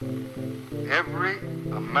every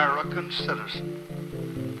American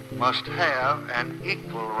citizen must have an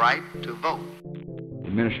equal right to vote. The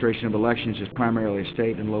administration of elections is primarily a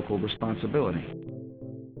state and local responsibility.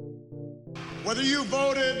 Whether you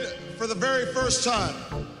voted for the very first time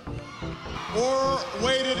or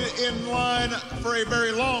waited in line for a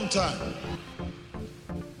very long time,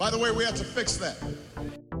 by the way, we have to fix that.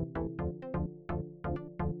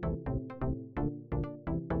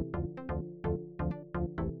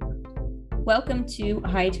 Welcome to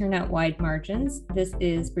High Turnout Wide Margins. This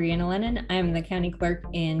is Brianna Lennon. I'm the county clerk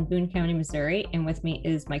in Boone County, Missouri, and with me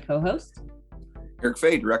is my co-host, Eric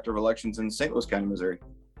Fay, Director of Elections in St. Louis County, Missouri.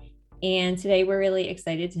 And today we're really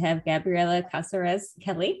excited to have Gabriela Caceres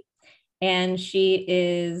Kelly. And she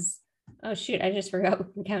is, oh shoot, I just forgot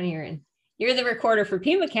what county you're in. You're the recorder for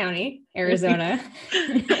Pima County, Arizona.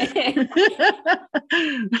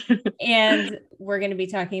 And we're going to be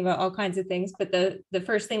talking about all kinds of things. But the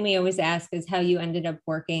first thing we always ask is how you ended up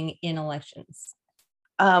working in elections.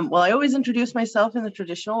 Well, I always introduce myself in the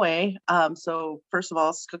traditional way. So first of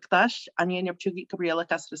all, Skuktash, Anya Nyapchugi, Gabriela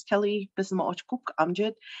Caceres Kelly, Bisma Ochkuk,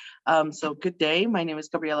 Amjid. So good day. My name is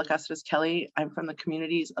Gabriela Caceres Kelly. I'm from the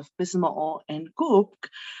communities of Bismao and Gupk,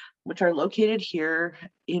 which are located here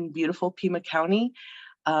in beautiful Pima County.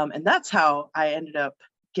 And that's how I ended up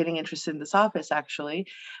getting interested in this office, actually.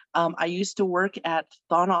 I used to work at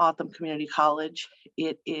Thana-Otham Community College.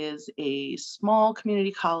 It is a small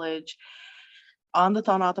community college on the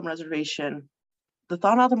Thana-Otham Reservation. The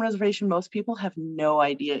Thana-Otham Reservation, most people have no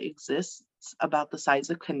idea exists about the size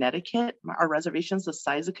of Connecticut. Our reservation's the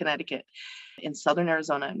size of Connecticut in southern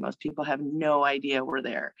Arizona, and most people have no idea we're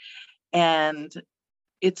there. And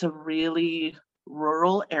it's a really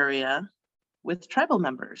rural area with tribal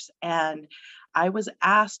members. And I was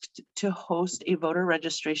asked to host a voter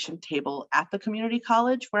registration table at the community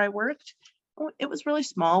college where I worked. It was really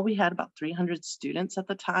small. We had about 300 students at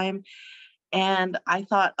the time. And I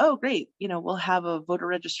thought, oh, great, we'll have a voter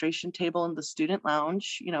registration table in the student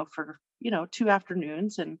lounge, for, 2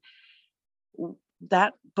 afternoons. And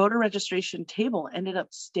that voter registration table ended up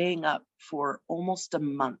staying up for almost a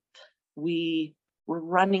month. We were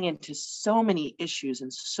running into so many issues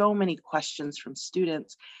and so many questions from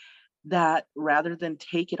students that rather than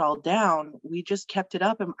take it all down, we just kept it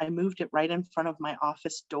up, and I moved it right in front of my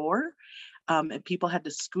office door. And people had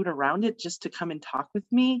to scoot around it just to come and talk with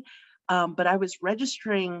me. But I was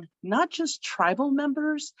registering not just tribal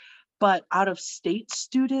members, but out of state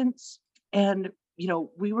students. And,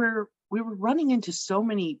 we were running into so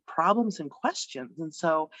many problems and questions. And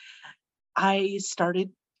so I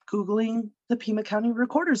started Googling the Pima County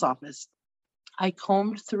Recorder's Office. I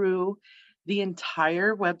combed through the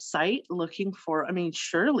entire website looking for,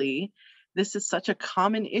 surely this is such a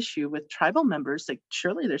common issue with tribal members. Like,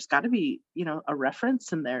 surely there's got to be, a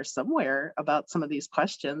reference in there somewhere about some of these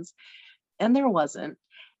questions. And there wasn't.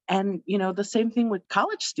 And, the same thing with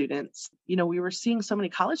college students. We were seeing so many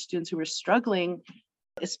college students who were struggling,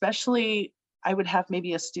 especially I would have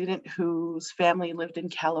maybe a student whose family lived in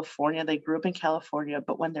California. They grew up in California,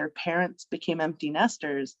 but when their parents became empty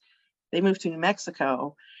nesters, they moved to New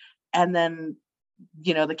Mexico. And then,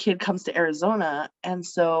 the kid comes to Arizona. And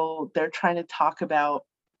so they're trying to talk about,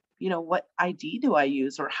 what ID do I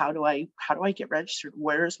use, or how do I get registered?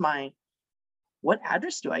 What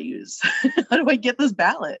address do I use? How do I get this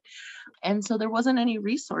ballot? And so there wasn't any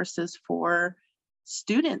resources for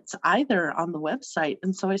students either on the website.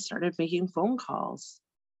 And so I started making phone calls,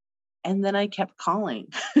 and then I kept calling,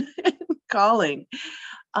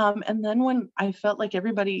 and then when I felt like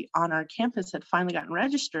everybody on our campus had finally gotten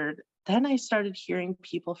registered, then I started hearing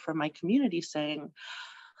people from my community saying,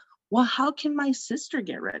 well, how can my sister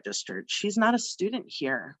get registered? She's not a student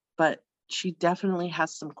here, but she definitely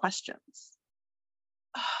has some questions.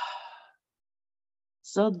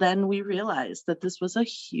 So then we realized that this was a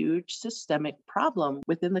huge systemic problem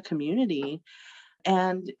within the community,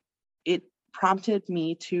 and it prompted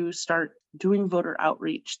me to start doing voter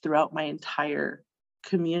outreach throughout my entire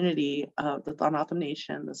community of the Thana-Otham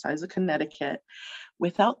Nation, the size of Connecticut.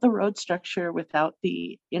 Without the road structure, without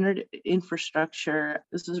the infrastructure,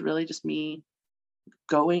 this is really just me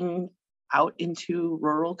going out into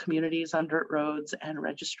rural communities on dirt roads and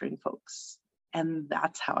registering folks. And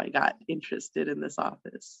that's how I got interested in this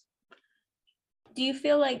office. Do you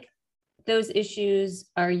feel like those issues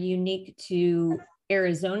are unique to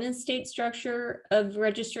Arizona's state structure of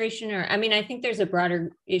registration? Or, I think there's a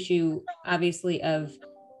broader issue, obviously, of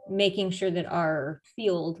making sure that our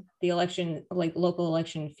field, the election, like local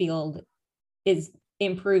election field, is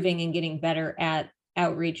improving and getting better at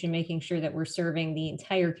outreach and making sure that we're serving the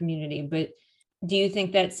entire community. But do you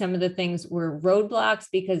think that some of the things were roadblocks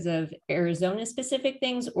because of Arizona specific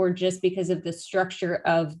things, or just because of the structure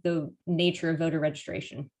of the nature of voter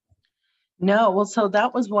registration? No, well, so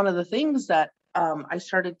that was one of the things that I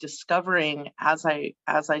started discovering as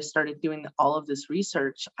I started doing all of this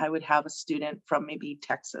research. I would have a student from maybe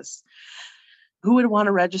Texas who would want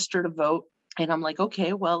to register to vote. And I'm like,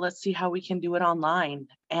 okay, well, let's see how we can do it online.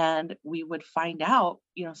 And we would find out,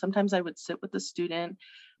 sometimes I would sit with the student,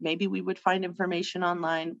 maybe we would find information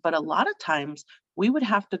online, but a lot of times we would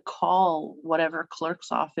have to call whatever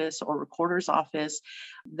clerk's office or recorder's office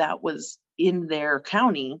that was in their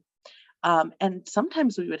county. And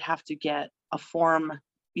sometimes we would have to get a form,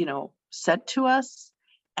 sent to us,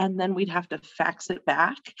 and then we'd have to fax it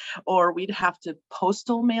back, or we'd have to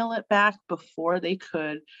postal mail it back before they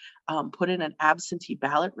could put in an absentee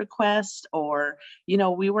ballot request, or,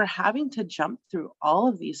 we were having to jump through all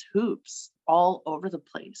of these hoops all over the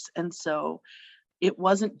place. And so it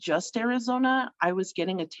wasn't just Arizona. I was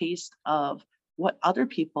getting a taste of what other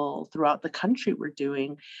people throughout the country were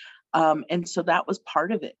doing. And so that was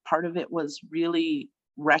part of it. Part of it was really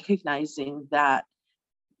recognizing that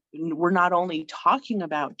we're not only talking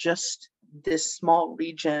about just this small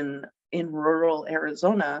region in rural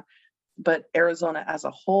Arizona, but Arizona as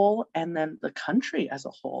a whole, and then the country as a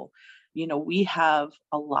whole. We have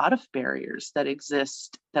a lot of barriers that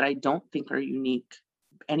exist that I don't think are unique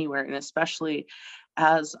anywhere. And especially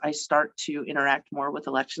as I start to interact more with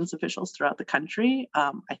elections officials throughout the country,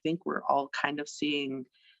 I think we're all kind of seeing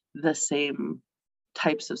the same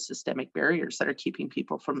types of systemic barriers that are keeping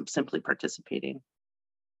people from simply participating.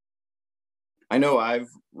 I know I've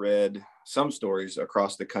read some stories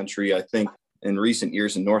across the country. I think in recent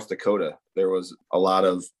years in North Dakota, there was a lot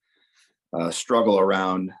of struggle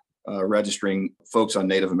around registering folks on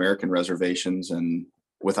Native American reservations and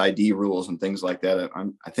with ID rules and things like that.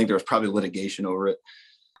 I think there was probably litigation over it.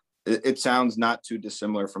 It sounds not too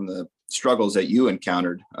dissimilar from the struggles that you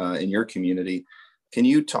encountered in your community. Can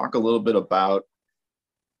you talk a little bit about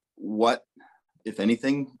what, if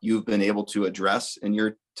anything, you've been able to address in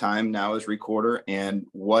your time now as recorder, and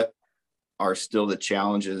what are still the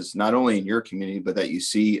challenges, not only in your community, but that you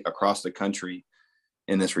see across the country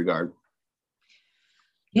in this regard?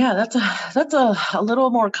 Yeah, that's a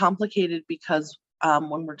little more complicated because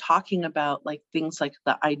when we're talking about like things like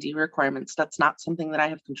the ID requirements, that's not something that I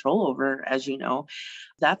have control over, as you know.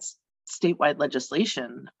 That's statewide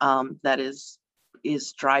legislation that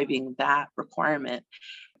is driving that requirement.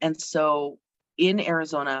 And so in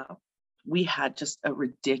Arizona, we had just a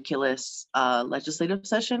ridiculous legislative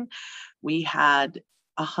session. We had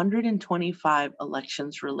 125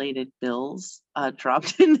 elections related bills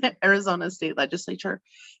dropped in the Arizona state legislature,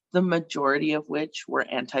 the majority of which were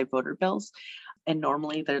anti-voter bills. And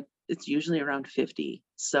normally it's usually around 50.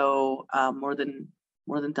 So more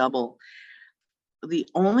than double. The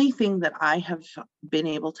only thing that I have been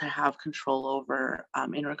able to have control over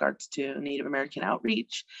in regards to Native American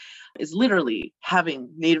outreach is literally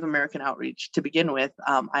having Native American outreach to begin with.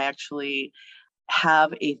 I actually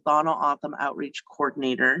have a Thana O'odham outreach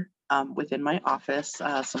coordinator within my office,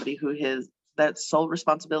 somebody who has that sole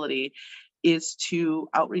responsibility is to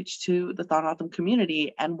outreach to the Thana O'odham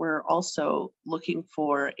community. And we're also looking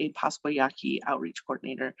for a Pascua Yaqui outreach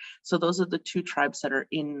coordinator. So those are the two tribes that are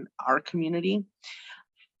in our community.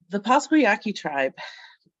 The Pascua Yaqui tribe,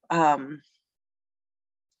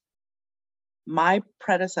 my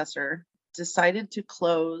predecessor decided to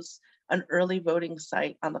close an early voting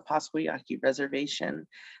site on the Pascua Yaqui reservation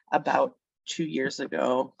about 2 years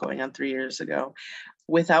ago, going on 3 years ago,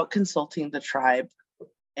 without consulting the tribe.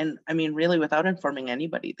 And I mean, really without informing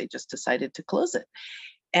anybody, they just decided to close it.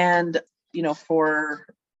 And, for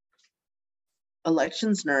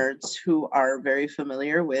elections nerds who are very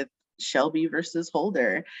familiar with Shelby versus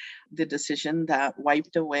Holder, the decision that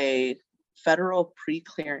wiped away federal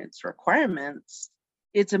pre-clearance requirements,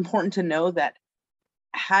 it's important to know that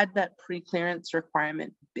had that pre-clearance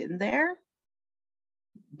requirement been there,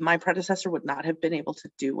 my predecessor would not have been able to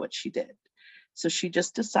do what she did. So she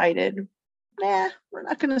just decided, we're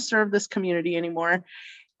not going to serve this community anymore,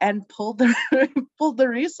 and pulled the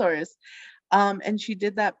resource. And she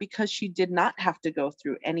did that because she did not have to go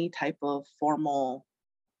through any type of formal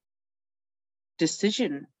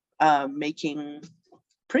decision making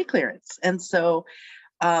pre-clearance. And so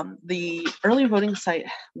the early voting site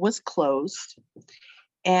was closed,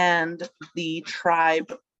 and the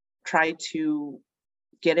tribe tried to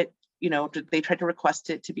get it they tried to request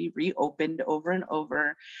it to be reopened over and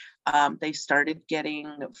over. They started getting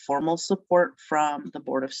formal support from the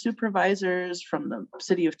Board of Supervisors, from the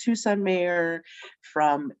City of Tucson mayor,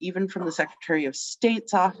 even from the Secretary of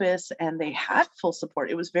State's office, and they had full support.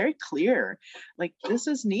 It was very clear, like, this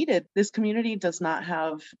is needed. This community does not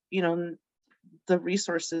have, the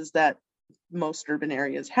resources that most urban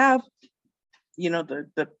areas have.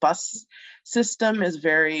 The bus system is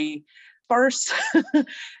very sparse.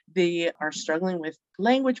 They are struggling with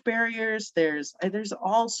language barriers. There's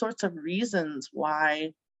all sorts of reasons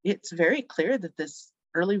why it's very clear that this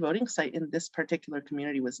early voting site in this particular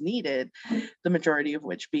community was needed, the majority of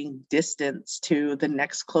which being distanced to the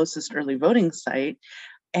next closest early voting site.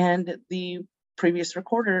 And the previous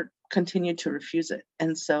recorder continued to refuse it.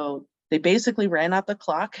 And so they basically ran out the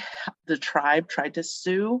clock. The tribe tried to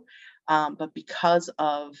sue, but because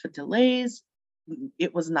of delays,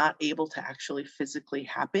 it was not able to actually physically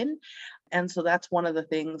happen. And so that's one of the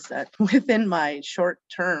things that within my short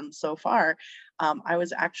term so far, I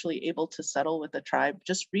was actually able to settle with the tribe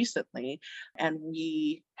just recently. And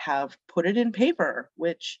we have put it in paper,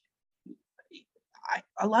 which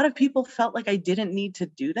a lot of people felt like I didn't need to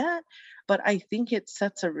do that. But I think it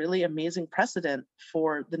sets a really amazing precedent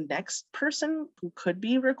for the next person who could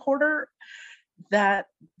be recorder, that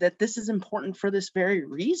this is important for this very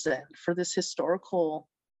reason, for this historical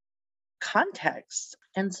context.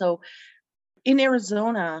 And so in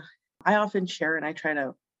Arizona, I often share, and I try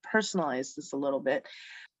to personalize this a little bit.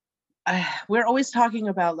 We're always talking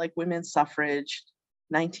about like women's suffrage,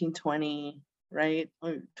 1920, right?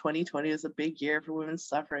 2020 is a big year for women's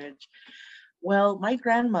suffrage. Well, my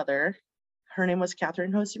grandmother, her name was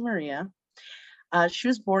Catherine Jose Maria. She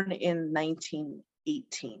was born in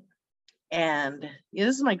 1918. And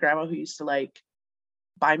this is my grandma who used to like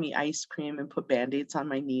buy me ice cream and put Band-Aids on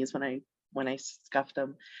my knees when I scuffed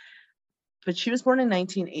them. But she was born in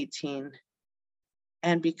 1918.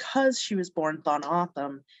 And because she was born Thon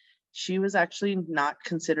Autumn, she was actually not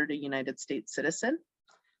considered a United States citizen.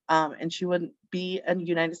 And she wouldn't be a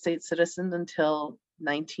United States citizen until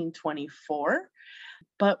 1924.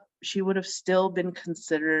 But she would have still been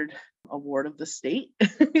considered a ward of the state.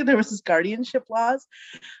 There was guardianship laws.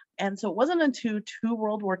 And so it wasn't until two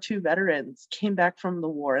World War II veterans came back from the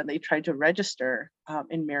war and they tried to register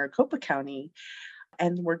in Maricopa County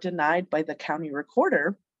and were denied by the county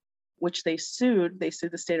recorder, which they sued. They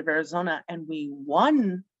sued the state of Arizona, and we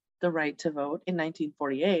won the right to vote in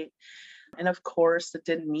 1948. And of course, it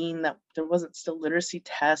didn't mean that there wasn't still literacy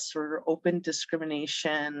tests or open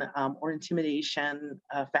discrimination or intimidation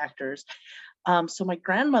factors. So my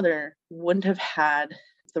grandmother wouldn't have had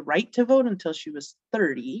the right to vote until she was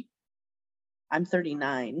 30. I'm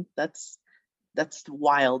 39. That's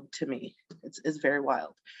wild to me. It's very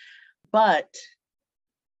wild. But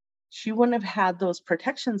she wouldn't have had those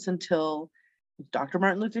protections until Dr.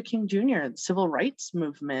 Martin Luther King Jr., the civil rights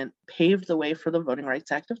movement, paved the way for the Voting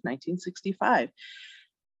Rights Act of 1965.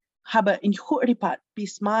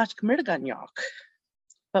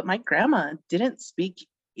 But my grandma didn't speak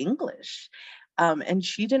English, and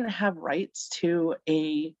she didn't have rights to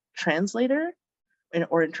a translator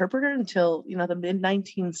or interpreter until the mid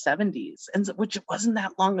 1970s, and which wasn't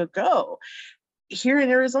that long ago here in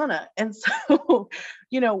Arizona. And so,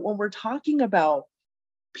 when we're talking about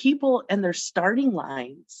people and their starting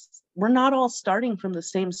lines, we're not all starting from the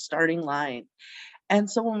same starting line. And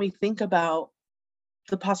so when we think about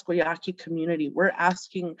the Pascua Yaqui community, we're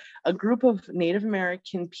asking a group of Native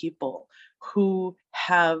American people who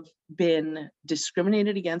have been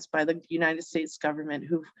discriminated against by the United States government,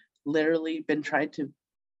 who've literally been tried to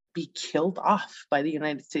be killed off by the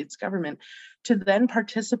United States government, to then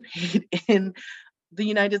participate in the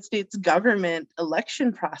United States government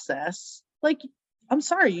election process. Like, I'm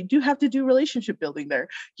sorry, you do have to do relationship building there.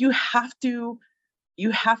 You have to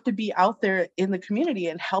be out there in the community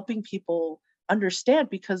and helping people understand,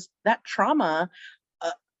 because that trauma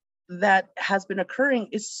that has been occurring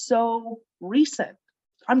is so recent.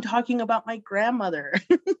 I'm talking about my grandmother.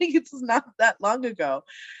 It's not that long ago.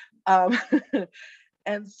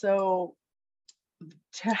 And so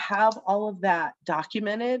to have all of that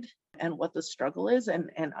documented and what the struggle is and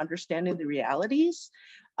understanding the realities,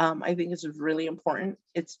 I think is really important.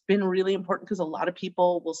 It's been really important because a lot of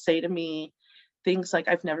people will say to me things like,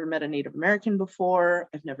 I've never met a Native American before.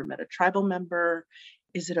 I've never met a tribal member.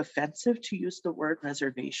 Is it offensive to use the word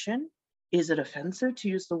reservation? Is it offensive to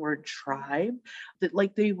use the word tribe? That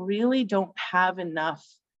like they really don't have enough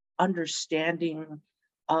understanding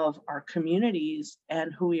of our communities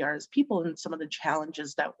and who we are as people and some of the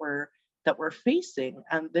challenges that we're that we're facing.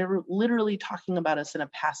 And they're literally talking about us in a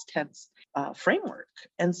past tense framework.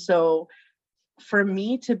 And so for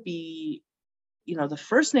me to be, the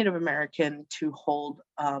first Native American to hold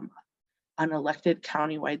an elected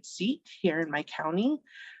countywide seat here in my county,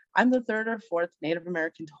 I'm the third or fourth Native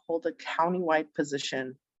American to hold a countywide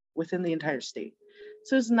position within the entire state.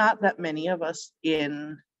 So there's not that many of us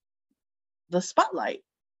in the spotlight.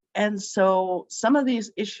 And so some of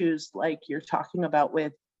these issues, like you're talking about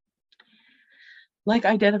with like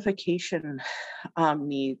identification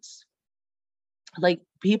needs, like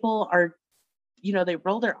people are, they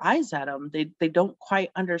roll their eyes at them. They don't quite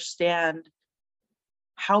understand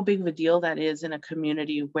how big of a deal that is in a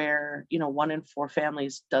community where, 1 in 4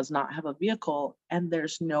 families does not have a vehicle and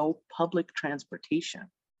there's no public transportation.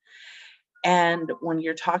 And when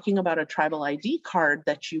you're talking about a tribal ID card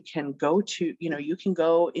that you can go to, you can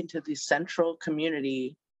go into the central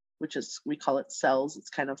community, which is, we call it cells. It's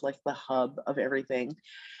kind of like the hub of everything,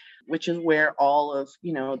 which is where all of,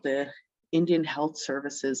 the Indian health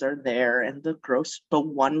services are there, and the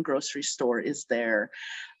one grocery store is there.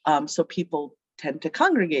 So people tend to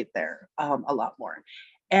congregate there a lot more.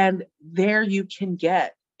 And there you can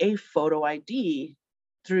get a photo ID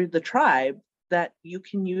through the tribe that you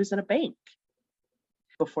can use in a bank.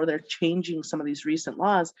 Before they're changing some of these recent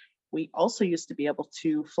laws, we also used to be able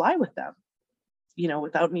to fly with them,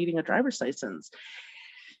 without needing a driver's license.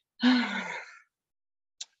 The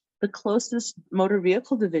closest motor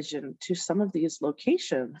vehicle division to some of these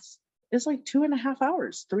locations is like 2.5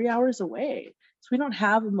 hours, 3 hours away. So we don't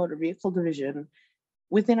have a motor vehicle division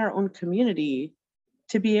within our own community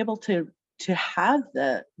to be able to have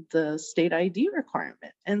the state ID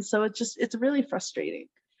requirement. And so it's really frustrating.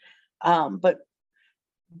 But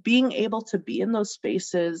being able to be in those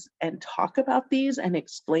spaces and talk about these and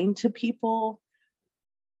explain to people.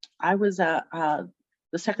 I was at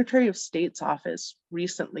the Secretary of State's office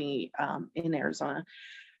recently in Arizona.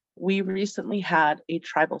 We recently had a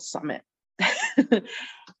tribal summit.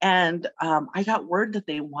 And I got word that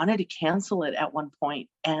they wanted to cancel it at one point.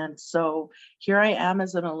 And so here I am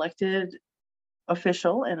as an elected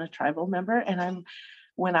official and a tribal member. And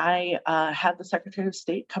when I had the Secretary of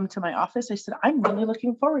State come to my office, I said, I'm really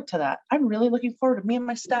looking forward to that. I'm really looking forward to, me and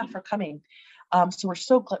my staff are coming. So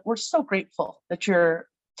we're so grateful that you're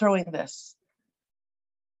throwing this.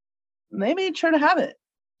 And they made sure to have it.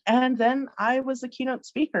 And then I was the keynote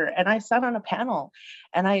speaker, and I sat on a panel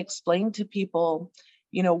and I explained to people,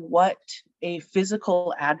 what a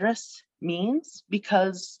physical address means,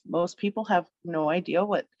 because most people have no idea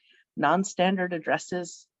what non-standard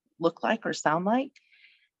addresses look like or sound like.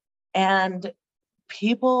 And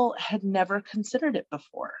people had never considered it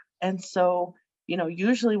before. And so,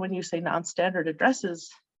 usually when you say non-standard addresses,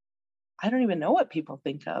 I don't even know what people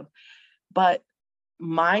think of. But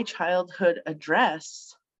my childhood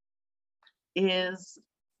address is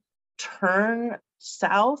turn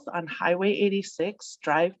south on Highway 86,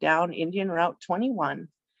 drive down Indian Route 21,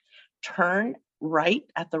 turn right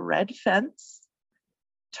at the red fence,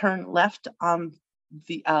 turn left on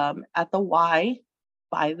the at the Y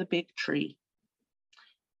by the big tree.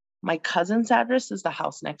 My cousin's address is the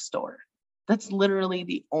house next door. That's literally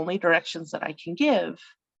the only directions that I can give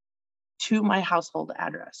to my household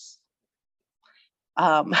address.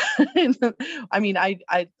 I mean,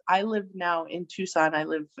 I live now in Tucson. I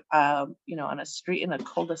live, on a street in a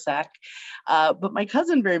cul-de-sac, but my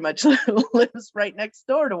cousin very much lives right next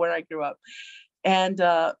door to where I grew up. And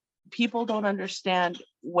people don't understand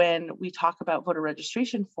when we talk about voter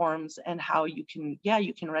registration forms and how you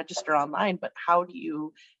can register online, but how do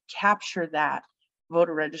you capture that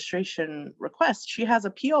voter registration request? She has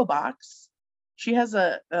a PO box. She has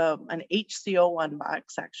an HCO1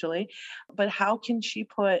 box, actually, but how can she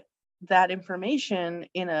put that information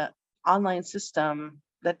in an online system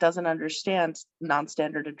that doesn't understand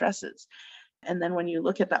non-standard addresses? And then when you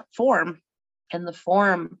look at that form, and the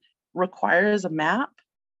form requires a map,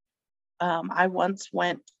 I once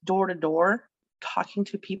went door to door talking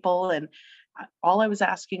to people, and all I was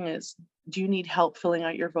asking is, do you need help filling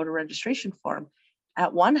out your voter registration form?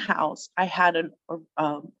 At one house, I had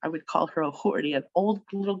I would call her a hoardy, an old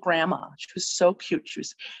little grandma. She was so cute. She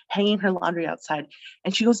was hanging her laundry outside,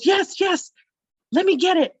 and she goes, yes, let me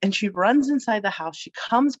get it. And she runs inside the house. She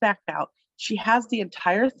comes back out. She has the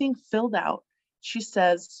entire thing filled out. She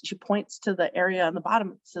points to the area on the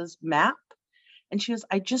bottom. It says map. And she goes,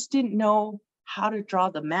 I just didn't know how to draw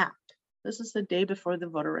the map. This is the day before the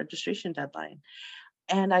voter registration deadline.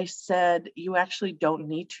 And I said, you actually don't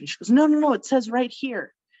need to. She goes, no, it says right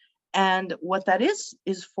here. And what that is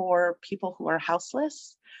for people who are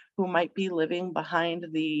houseless, who might be living behind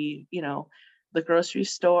the the grocery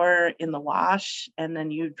store in the wash, and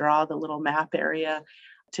then you draw the little map area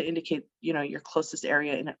to indicate, your closest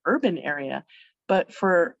area in an urban area. But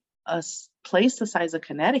for a place the size of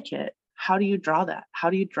Connecticut, how do you draw that? How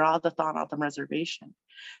do you draw the Thanatham Reservation?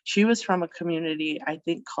 She was from a community, I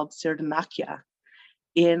think, called Sirdanakia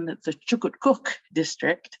in the Chukutcook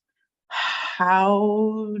district.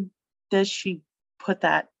 How does she put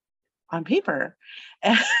that on paper?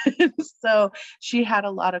 And so she had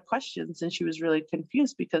a lot of questions, and she was really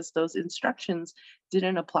confused because those instructions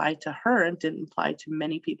didn't apply to her and didn't apply to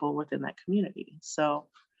many people within that community. So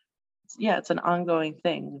yeah, it's an ongoing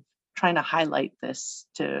thing, trying to highlight this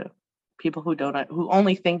to people who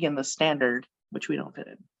only think in the standard, which we don't fit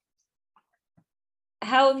in.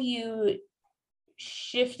 How have you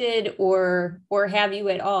shifted or have you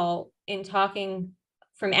at all in talking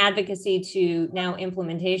from advocacy to now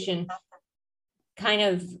implementation, kind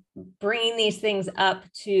of bringing these things up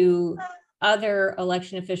to other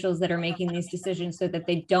election officials that are making these decisions so that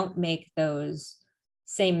they don't make those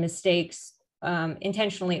same mistakes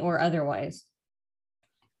intentionally or otherwise?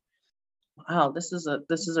 Wow, this is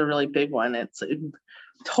a really big one. It's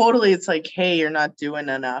like, hey, you're not doing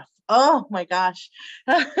enough. Oh my gosh.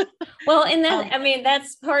 Well, and that, I mean,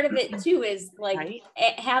 that's part of it too, is like, right?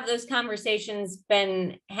 Have those conversations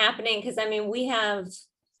been happening? Because I mean, we have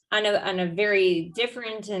on a very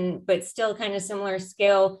different but still kind of similar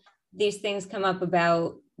scale, these things come up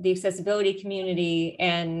about the accessibility community,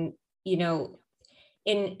 and in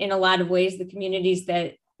a lot of ways, the communities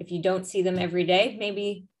that if you don't see them every day,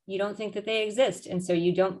 maybe you don't think that they exist, and so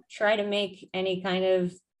you don't try to make any kind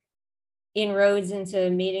of inroads into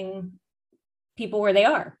meeting people where they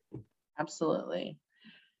are. Absolutely.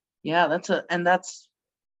 Yeah,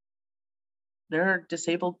 there are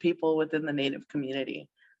disabled people within the Native community.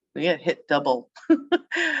 We get hit double.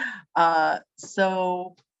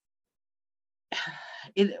 So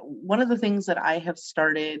one of the things that I have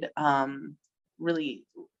started really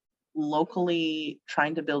locally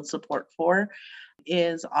trying to build support for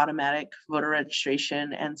is automatic voter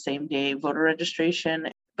registration and same-day voter registration.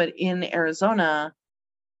 But in Arizona,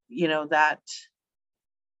 that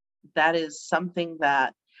is something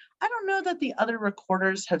that I don't know that the other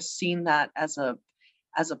recorders have seen that as a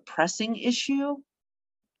pressing issue.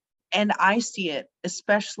 And I see it,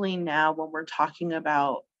 especially now when we're talking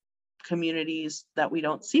about communities that we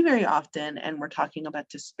don't see very often, and we're talking about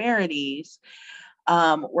disparities.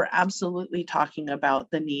 We're absolutely talking about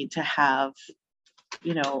the need to have,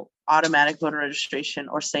 automatic voter registration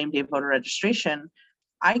or same-day voter registration.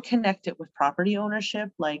 I connect it with property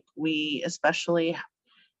ownership, like we especially,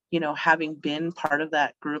 having been part of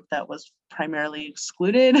that group that was primarily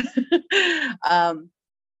excluded.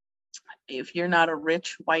 If you're not a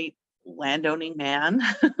rich white landowning man,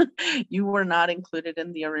 you were not included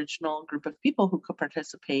in the original group of people who could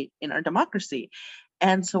participate in our democracy.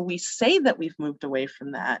 And so we say that we've moved away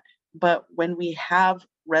from that, but when we have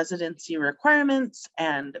residency requirements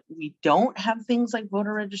and we don't have things like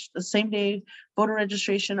same-day voter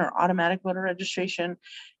registration or automatic voter registration,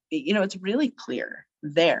 it's really clear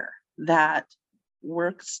there that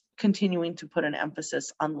we're continuing to put an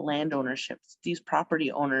emphasis on land ownership. These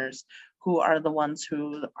property owners who are the ones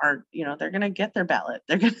who are, they're going to get their ballot.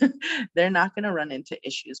 They're not going to run into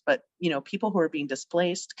issues. But, people who are being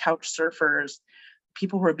displaced, couch surfers,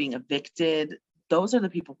 people who are being evicted, those are the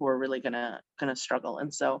people who are really going to struggle.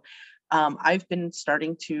 And so I've been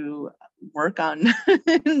starting to work on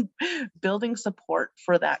building support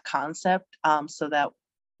for that concept, so that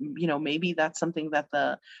maybe that's something that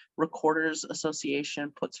the Recorders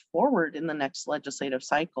Association puts forward in the next legislative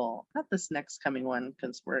cycle. Not this next coming one,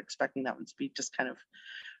 because we're expecting that one to be just kind of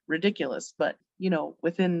ridiculous, but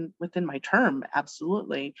within my term,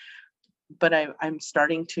 absolutely. But I'm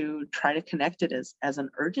starting to try to connect it as an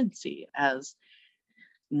urgency, as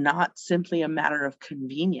not simply a matter of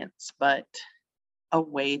convenience, but a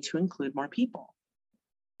way to include more people.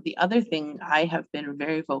 The other thing, I have been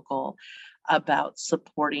very vocal about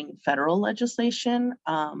supporting federal legislation,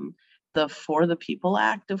 the For the People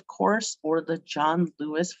Act, of course, or the John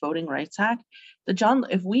Lewis Voting Rights Act.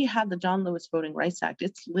 If we had the John Lewis Voting Rights Act,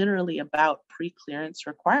 it's literally about pre-clearance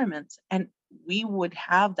requirements, and we would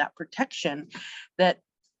have that protection that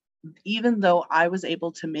even though I was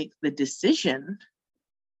able to make the decision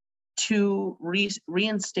to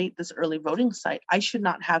reinstate this early voting site, it should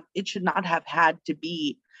not have had to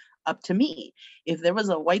be up to me. If there was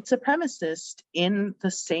a white supremacist in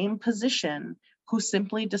the same position who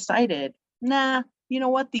simply decided, nah, you know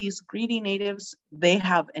what, these greedy natives, they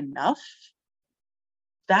have enough,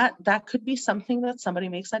 that could be something that somebody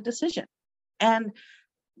makes that decision. And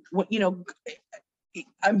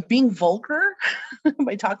I'm being vulgar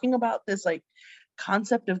by talking about this like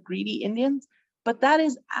concept of greedy Indians, but that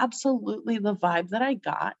is absolutely the vibe that I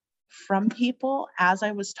got from people as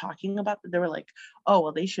I was talking about. They were like, oh,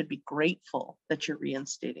 well, they should be grateful that you're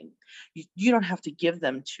reinstating. You don't have to give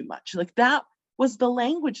them too much. Like that was the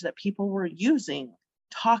language that people were using,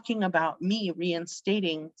 talking about me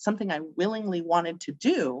reinstating something I willingly wanted to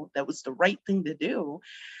do. That was the right thing to do.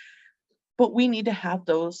 But we need to have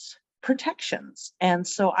those protections. And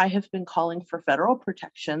so I have been calling for federal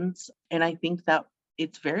protections. And I think that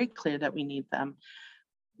it's very clear that we need them.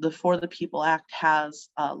 The For the People Act has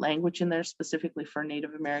language in there specifically for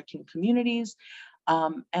Native American communities.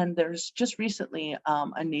 And there's just recently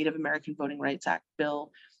a Native American Voting Rights Act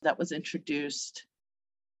bill that was introduced.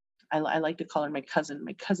 I like to call her my cousin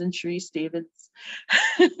Sharice Davids.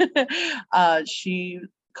 She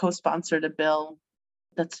co-sponsored a bill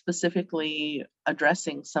that's specifically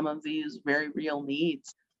addressing some of these very real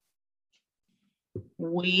needs.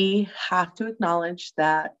 We have to acknowledge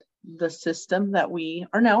that the system that we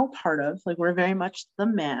are now a part of, like we're very much the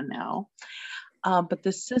man now, but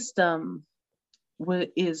the system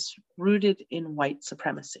is rooted in white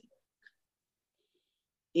supremacy.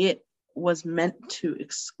 It was meant to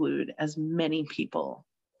exclude as many people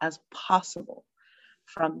as possible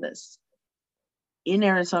from this. In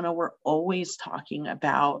Arizona, we're always talking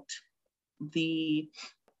about it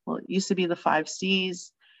used to be the 5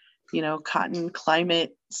 C's, cotton,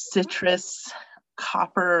 climate, citrus,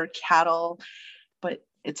 copper, cattle, but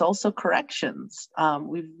it's also corrections.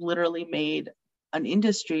 We've literally made an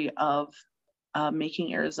industry of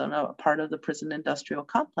making Arizona a part of the prison industrial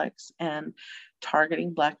complex and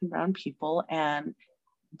targeting Black and brown people and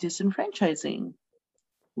disenfranchising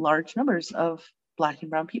large numbers of Black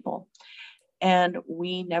and brown people. And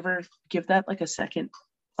we never give that like a second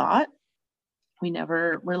thought.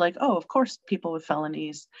 We're like, oh, of course, people with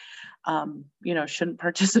felonies, shouldn't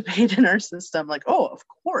participate in our system. Like, oh, of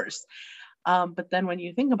course. But then when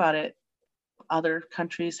you think about it, other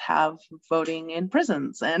countries have voting in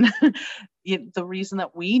prisons. And the reason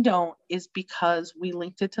that we don't is because we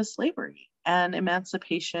linked it to slavery and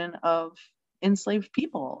emancipation of enslaved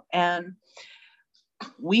people. And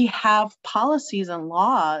we have policies and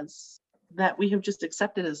laws that we have just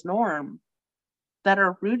accepted as norm that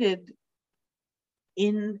are rooted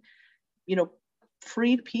in,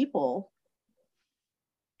 freed people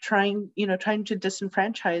trying to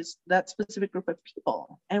disenfranchise that specific group of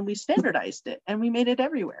people. And we standardized it and we made it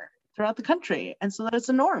everywhere throughout the country. And so that it's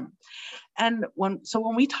a norm. And when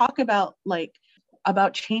we talk about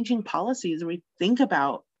changing policies and we think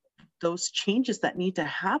about those changes that need to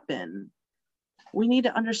happen, we need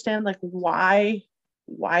to understand why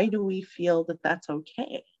do we feel that that's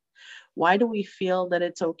okay? Why do we feel that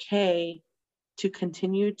it's okay to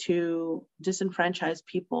continue to disenfranchise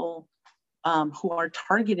people who are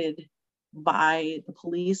targeted by the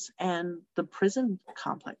police and the prison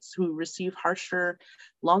complex, who receive harsher,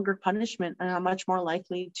 longer punishment and are much more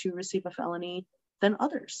likely to receive a felony than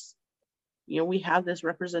others? We have this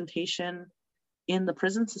representation in the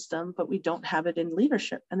prison system, but we don't have it in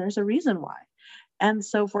leadership. And there's a reason why. And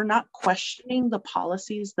so if we're not questioning the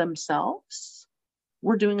policies themselves,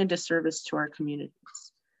 we're doing a disservice to our communities.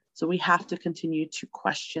 So we have to continue to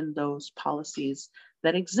question those policies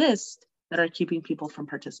that exist that are keeping people from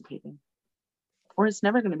participating, or it's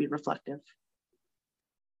never going to be reflective.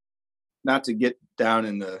 Not to get down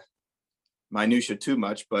in the minutia too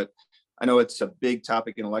much, but I know it's a big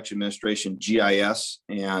topic in election administration, GIS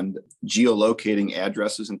and geolocating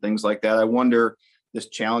addresses and things like that. I wonder, this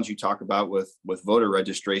challenge you talk about with voter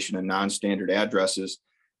registration and non-standard addresses,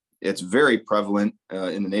 it's very prevalent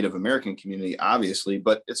in the Native American community, obviously,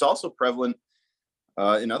 but it's also prevalent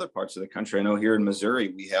in other parts of the country. I know here in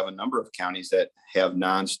Missouri, we have a number of counties that have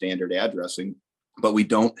non-standard addressing, but we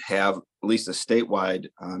don't have at least a statewide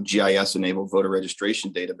GIS-enabled voter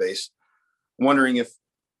registration database. I'm wondering if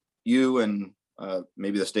you and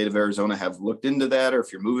maybe the state of Arizona have looked into that, or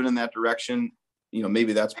if you're moving in that direction,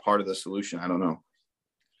 maybe that's part of the solution. I don't know.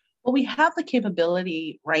 Well, we have the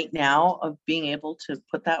capability right now of being able to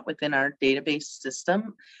put that within our database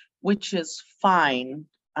system, which is fine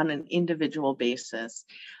on an individual basis.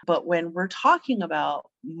 But when we're talking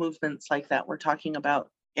about movements like that, we're talking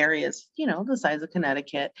about areas, the size of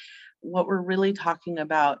Connecticut. What we're really talking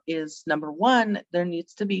about is, number one, there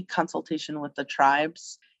needs to be consultation with the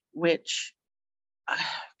tribes, which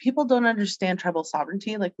people don't understand tribal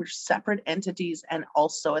sovereignty. Like, we're separate entities, and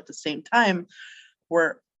also at the same time,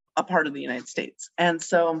 we're a part of the United States. And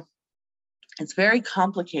so it's very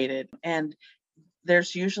complicated, and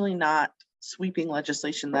there's usually not sweeping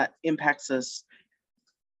legislation that impacts us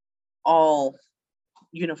all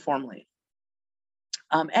uniformly.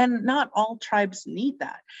 And not all tribes need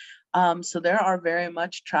that. So there are very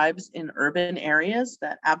much tribes in urban areas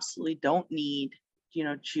that absolutely don't need,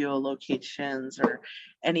 geolocations or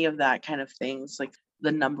any of that kind of things, like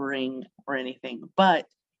the numbering or anything. But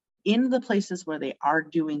in the places where they are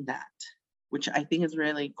doing that, which I think is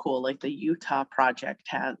really cool, like the Utah project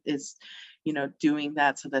is doing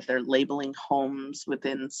that so that they're labeling homes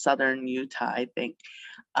within southern Utah, I think.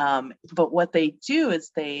 But what they do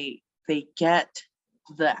is they get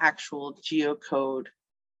the actual geocode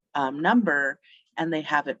number, and they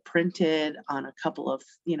have it printed on a couple of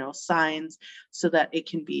signs so that it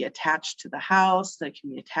can be attached to the house, that can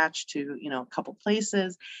be attached to a couple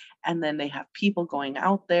places, and then they have people going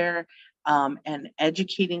out there and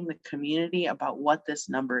educating the community about what this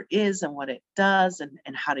number is and what it does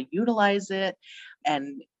and how to utilize it.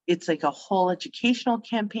 And it's like a whole educational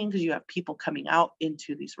campaign because you have people coming out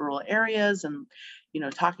into these rural areas and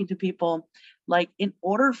talking to people. Like, in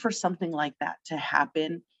order for something like that to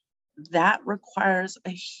happen, that requires a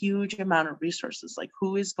huge amount of resources. Like,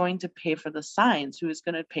 who is going to pay for the signs? Who is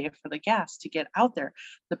going to pay for the gas to get out there?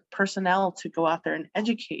 The personnel to go out there and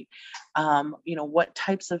educate? What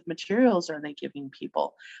types of materials are they giving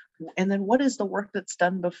people? And then what is the work that's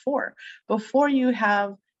done before? Before you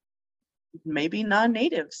have maybe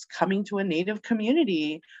non-natives coming to a native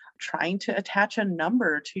community, trying to attach a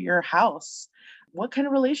number to your house. What kind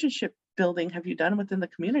of relationship building have you done within the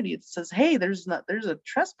community? It says, hey, there's a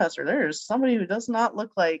trespasser. There's somebody who does not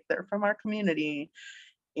look like they're from our community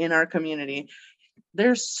in our community.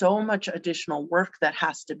 There's so much additional work that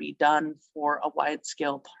has to be done for a wide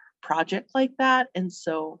scale project like that. And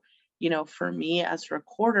so, for me as a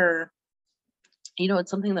recorder,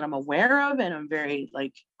 it's something that I'm aware of, and I'm very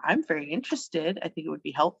interested. I think it would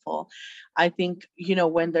be helpful. I think,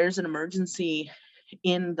 when there's an emergency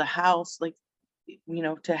in the house,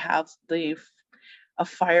 to have a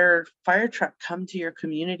fire truck come to your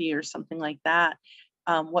community or something like that.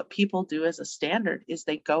 What people do as a standard is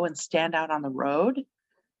they go and stand out on the road.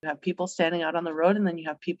 You have people standing out on the road, and then you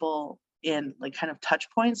have people in kind of touch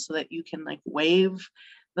points so that you can wave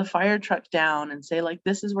the fire truck down and say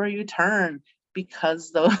this is where you turn,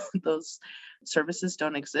 because those services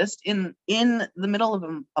don't exist in the middle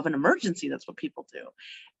of an emergency. That's what people do.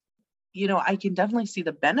 I can definitely see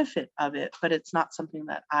the benefit of it, but it's not something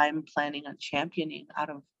that I'm planning on championing out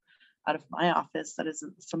of my office. That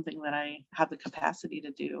isn't something that I have the capacity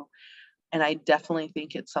to do. And I definitely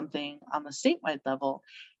think it's something on the statewide level.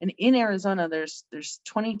 And in Arizona, there's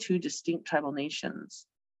 22 distinct tribal nations,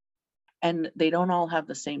 and they don't all have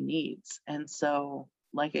the same needs. And so,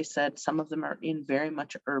 like I said, some of them are in very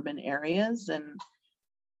much urban areas, and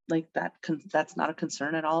that's not a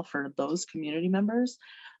concern at all for those community members.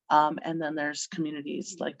 And then there's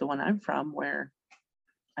communities like the one I'm from where,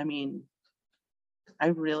 I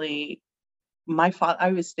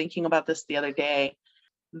was thinking about this the other day.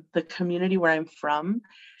 The community where I'm from,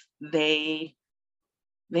 they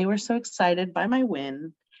were so excited by my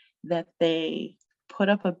win that they put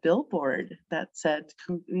up a billboard that said,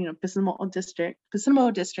 Pisinamo District, this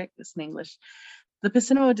in English, the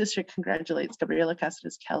Pisinamo District congratulates Gabriela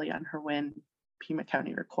Cáceres Kelly on her win, Pima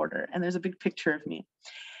County Recorder. And there's a big picture of me.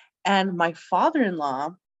 And my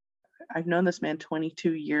father-in-law, I've known this man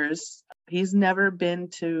 22 years. He's never been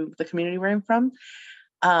to the community where I'm from,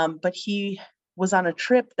 but he was on a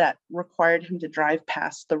trip that required him to drive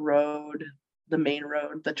past the road, the main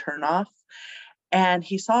road, the turnoff. And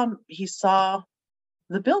he saw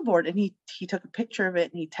the billboard, and he took a picture of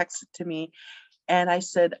it and he texted to me. And I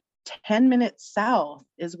said, 10 minutes south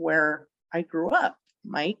is where I grew up,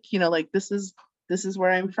 Mike. This is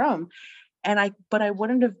where I'm from. But I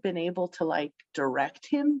wouldn't have been able to direct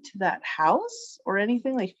him to that house or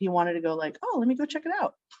anything. If he wanted to go oh, let me go check it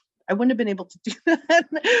out, I wouldn't have been able to do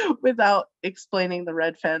that without explaining the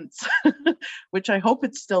red fence, which I hope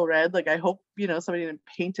it's still red. I hope, somebody didn't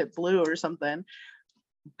paint it blue or something,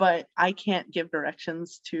 but I can't give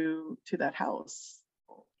directions to that house.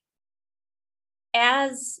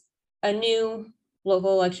 As a new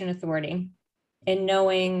local election authority, and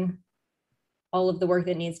knowing all of the work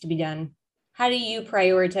that needs to be done, how do you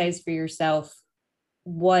prioritize for yourself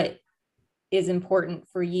what is important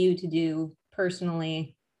for you to do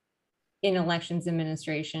personally in elections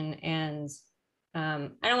administration? And I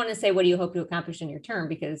don't want to say what do you hope to accomplish in your term,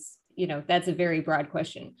 because that's a very broad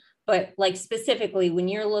question, but specifically when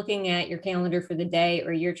you're looking at your calendar for the day,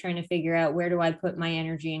 or you're trying to figure out where do I put my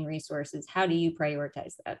energy and resources, how do you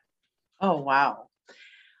prioritize that? Oh, wow.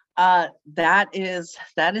 That is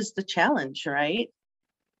the challenge, right?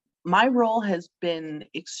 My role has been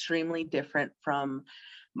extremely different from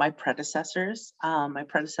my predecessors. My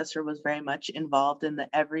predecessor was very much involved in the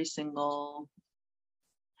every single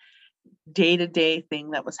day-to-day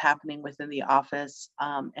thing that was happening within the office.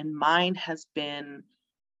 And mine has been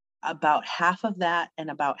about half of that and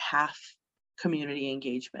about half community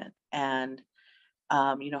engagement. And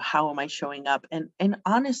how am I showing up? And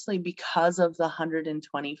honestly, because of the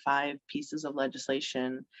 125 pieces of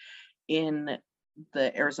legislation in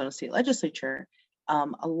the Arizona State Legislature,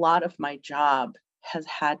 a lot of my job has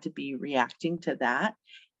had to be reacting to that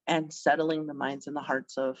and settling the minds and the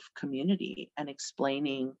hearts of community and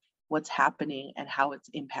explaining what's happening and how it's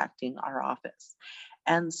impacting our office.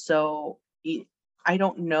 And so I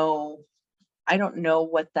don't know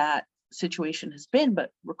what that situation has been,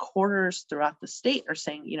 but recorders throughout the state are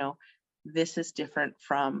saying, this is different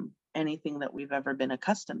from anything that we've ever been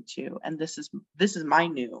accustomed to. And this is my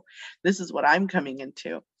new, this is what I'm coming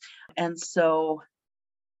into. And so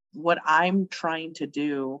what I'm trying to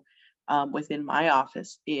do within my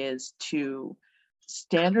office is to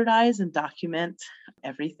standardize and document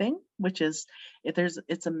everything, which is,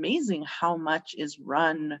 it's amazing how much is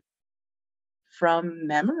run from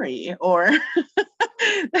memory, or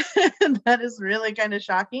that is really kind of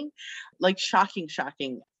shocking, like shocking,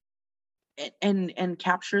 and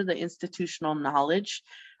capture the institutional knowledge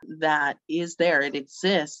that is there. It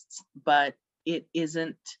exists, but it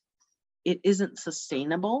isn't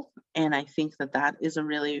sustainable. And I think that is a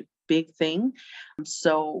really big thing.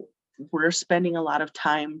 So we're spending a lot of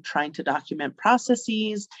time trying to document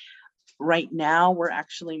processes. Right now, we're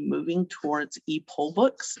actually moving towards e-poll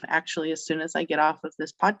books. Actually, as soon as I get off of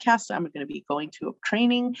this podcast, I'm going to be going to a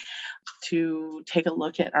training to take a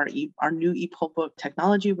look at our new e-poll book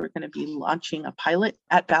technology. We're going to be launching a pilot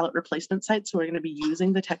at ballot replacement sites. So we're going to be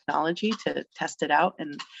using the technology to test it out.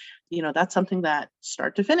 And, that's something that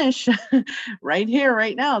start to finish right here,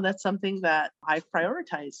 right now. That's something that I've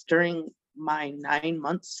prioritized during my 9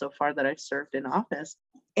 months so far that I've served in office.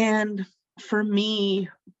 And for me,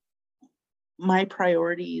 my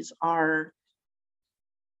priorities are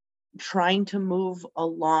trying to move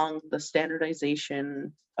along the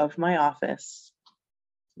standardization of my office,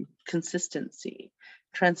 consistency,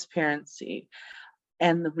 transparency,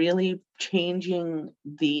 and really changing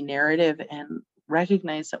the narrative and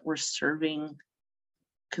recognize that we're serving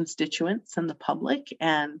constituents and the public,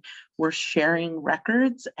 and we're sharing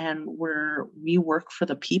records, and we work for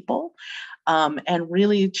the people, and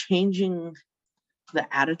really changing the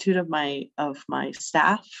attitude of my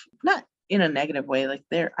staff, not in a negative way. Like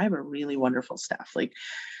I have a really wonderful staff. Like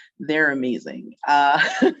they're amazing.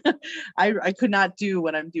 I could not do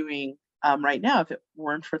what I'm doing right now if it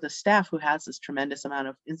weren't for the staff who has this tremendous amount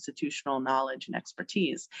of institutional knowledge and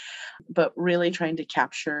expertise. But really trying to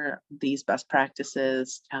capture these best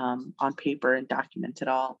practices on paper and document it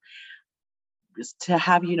all, is to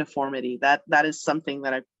have uniformity. That is something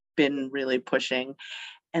that I've been really pushing.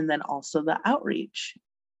 And then also the outreach,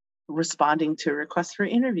 responding to requests for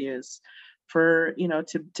interviews, for,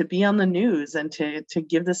 to be on the news and to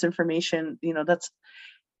give this information.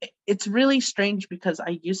 It's really strange, because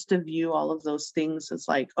I used to view all of those things as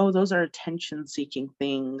like, oh, those are attention seeking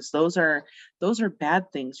things. Those are bad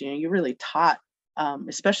things. You're really taught,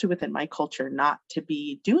 especially within my culture, not to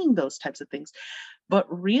be doing those types of things. But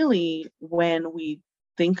really, when we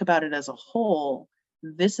think about it as a whole,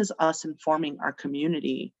 this is us informing our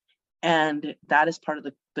community, and that is part of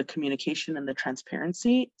the communication and the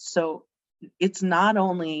transparency. So it's not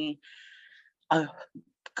only a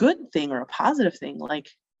good thing or a positive thing, like,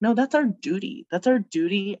 no, that's our duty. That's our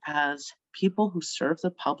duty as people who serve the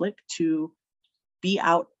public, to be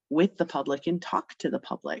out with the public and talk to the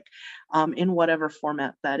public in whatever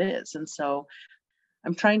format that is. And so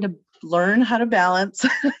I'm trying to learn how to balance.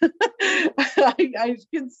 I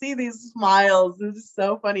can see these smiles. This is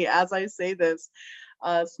so funny as I say this,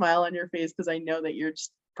 smile on your face, because I know that you're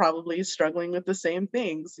just probably struggling with the same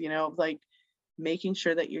things, like making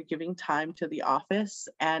sure that you're giving time to the office,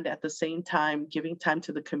 and at the same time giving time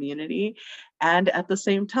to the community, and at the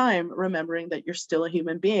same time remembering that you're still a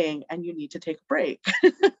human being and you need to take a break.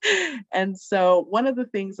 And so one of the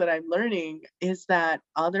things that I'm learning is that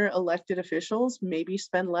other elected officials maybe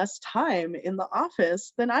spend less time in the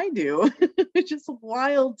office than I do, which is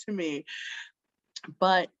wild to me.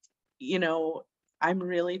 But, I'm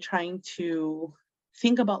really trying to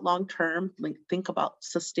think about long-term, like think about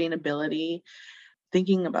sustainability,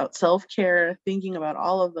 thinking about self-care, thinking about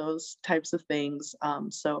all of those types of things.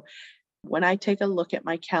 So when I take a look at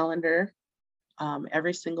my calendar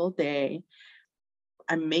every single day,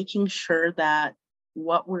 I'm making sure that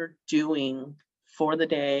what we're doing for the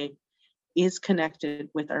day is connected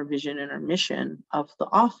with our vision and our mission of the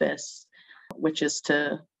office, which is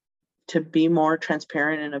to be more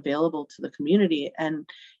transparent and available to the community and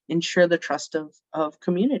ensure the trust of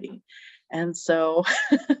community. And so,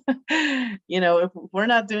 if we're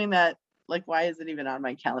not doing that, like, why is it even on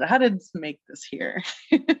my calendar? How did this make this here?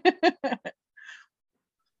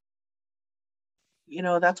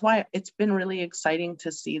 That's why it's been really exciting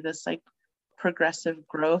to see this like progressive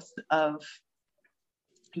growth of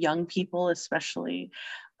young people, especially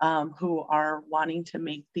who are wanting to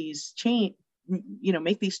make these changes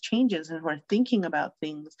and who are thinking about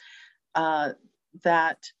things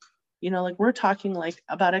that, like we're talking like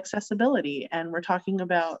about accessibility, and we're talking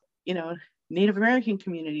about, Native American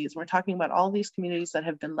communities. We're talking about all these communities that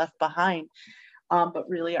have been left behind, but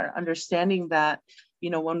really are understanding that,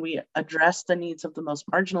 when we address the needs of the most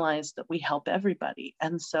marginalized, that we help everybody.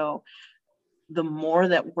 And so the more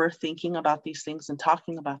that we're thinking about these things and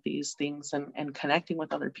talking about these things and connecting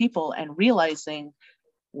with other people and realizing,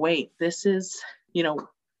 wait, this is,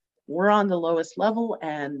 we're on the lowest level,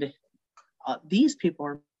 and these people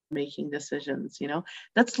are making decisions,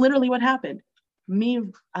 that's literally what happened. Me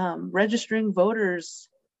registering voters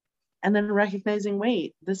and then recognizing,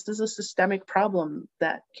 wait, this is a systemic problem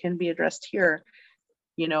that can be addressed here.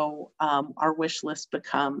 Our wish list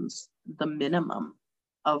becomes the minimum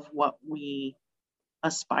of what we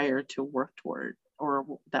aspire to work toward, or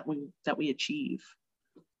that we achieve.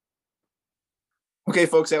 Okay,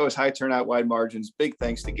 folks, that was High Turnout, Wide Margins. Big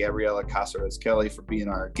thanks to Gabriela Casares-Kelly for being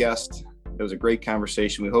our guest. It was a great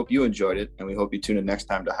conversation. We hope you enjoyed it, and we hope you tune in next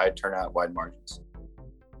time to High Turnout, Wide Margins.